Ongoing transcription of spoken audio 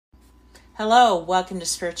Hello, welcome to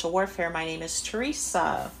Spiritual Warfare. My name is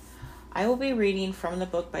Teresa. I will be reading from the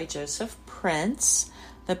book by Joseph Prince,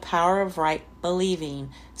 The Power of Right Believing,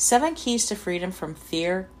 7 Keys to Freedom from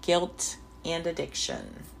Fear, Guilt, and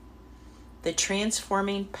Addiction. The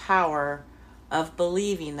transforming power of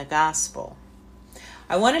believing the gospel.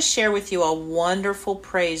 I want to share with you a wonderful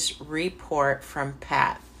praise report from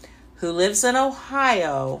Pat, who lives in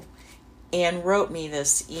Ohio and wrote me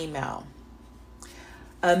this email.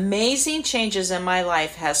 Amazing changes in my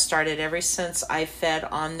life has started ever since I fed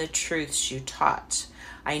on the truths you taught.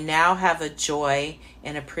 I now have a joy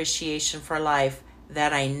and appreciation for life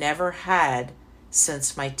that I never had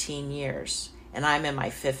since my teen years, and I'm in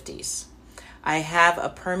my 50s. I have a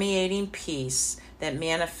permeating peace that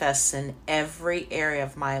manifests in every area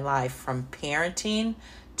of my life, from parenting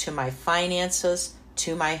to my finances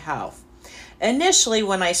to my health. Initially,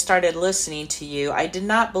 when I started listening to you, I did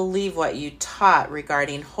not believe what you taught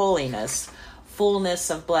regarding holiness,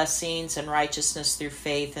 fullness of blessings, and righteousness through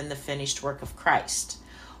faith in the finished work of Christ.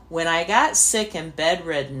 When I got sick and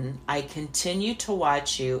bedridden, I continued to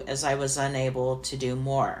watch you as I was unable to do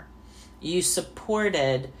more. You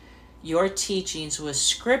supported your teachings with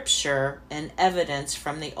scripture and evidence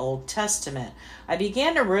from the Old Testament. I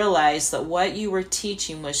began to realize that what you were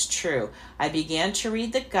teaching was true. I began to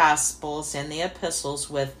read the Gospels and the epistles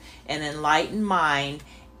with an enlightened mind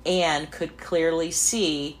and could clearly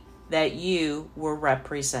see that you were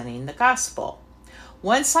representing the gospel.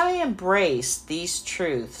 Once I embraced these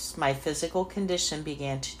truths, my physical condition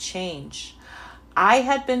began to change. I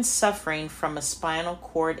had been suffering from a spinal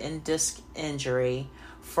cord and disc injury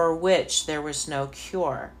for which there was no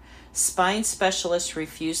cure. Spine specialists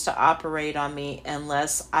refused to operate on me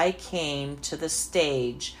unless I came to the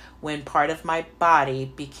stage when part of my body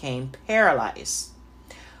became paralyzed,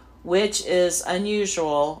 which is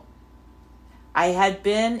unusual. I had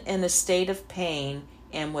been in a state of pain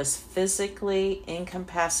and was physically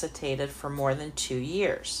incapacitated for more than 2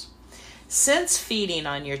 years. Since feeding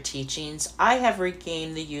on your teachings, I have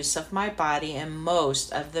regained the use of my body, and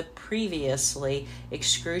most of the previously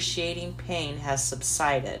excruciating pain has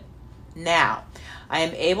subsided. Now, I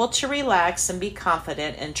am able to relax and be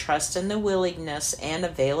confident and trust in the willingness and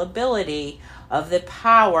availability of the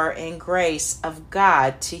power and grace of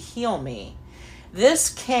God to heal me. This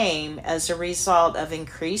came as a result of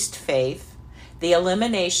increased faith, the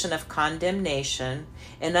elimination of condemnation,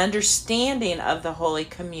 an understanding of the Holy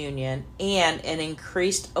Communion, and an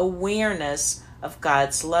increased awareness of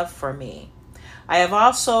God's love for me. I have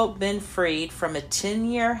also been freed from a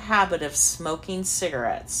 10-year habit of smoking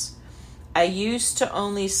cigarettes. I used to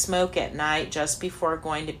only smoke at night just before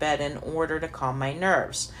going to bed in order to calm my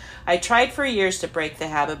nerves. I tried for years to break the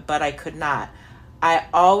habit, but I could not. I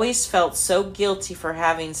always felt so guilty for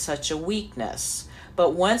having such a weakness.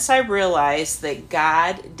 But once I realized that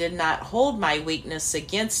God did not hold my weakness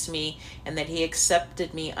against me and that He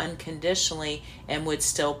accepted me unconditionally and would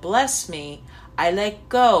still bless me, I let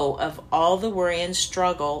go of all the worry and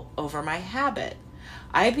struggle over my habit.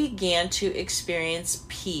 I began to experience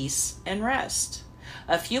peace and rest.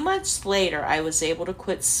 A few months later, I was able to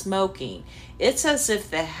quit smoking. It's as if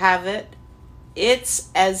the habit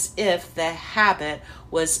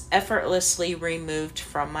was effortlessly removed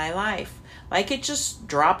from my life. Like it just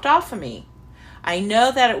dropped off of me. I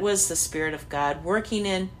know that it was the Spirit of God working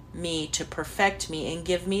in me to perfect me and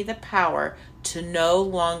give me the power to no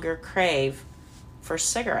longer crave for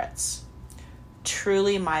cigarettes.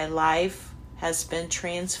 Truly, my life has been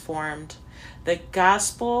transformed. The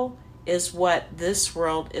gospel is what this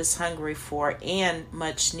world is hungry for and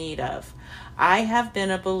much need of. I have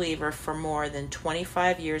been a believer for more than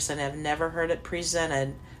 25 years and have never heard it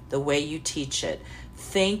presented the way you teach it.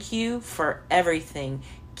 Thank you for everything.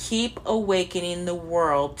 Keep awakening the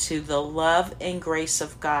world to the love and grace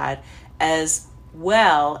of God, as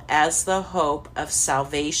well as the hope of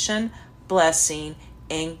salvation, blessing,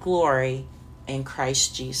 and glory in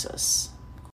Christ Jesus.